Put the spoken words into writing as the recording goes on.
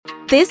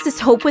This is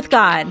Hope with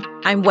God.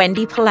 I'm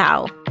Wendy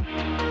Palau.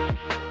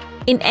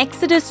 In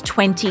Exodus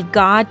 20,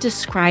 God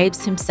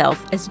describes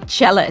himself as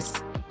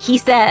jealous. He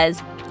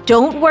says,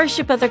 "Don't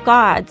worship other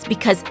gods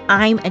because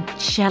I'm a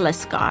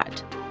jealous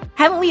God."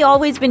 Haven't we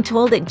always been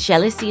told that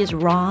jealousy is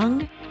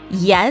wrong?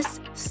 Yes,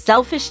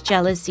 selfish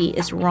jealousy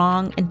is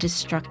wrong and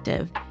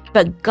destructive,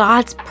 but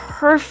God's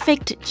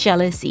perfect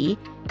jealousy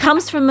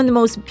comes from the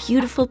most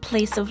beautiful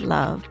place of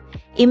love.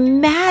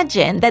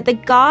 Imagine that the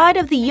God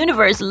of the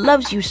universe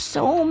loves you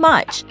so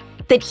much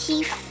that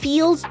he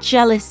feels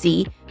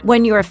jealousy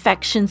when your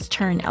affections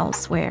turn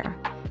elsewhere.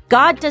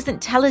 God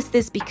doesn't tell us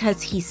this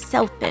because he's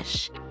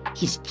selfish.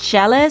 He's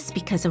jealous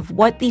because of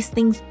what these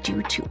things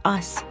do to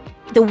us,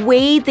 the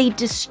way they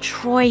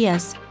destroy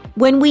us.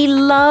 When we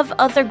love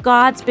other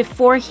gods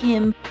before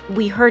him,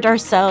 we hurt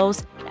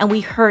ourselves and we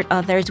hurt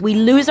others. We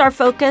lose our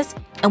focus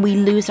and we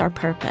lose our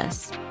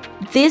purpose.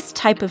 This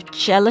type of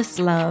jealous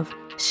love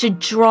should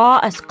draw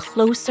us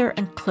closer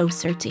and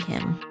closer to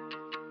him.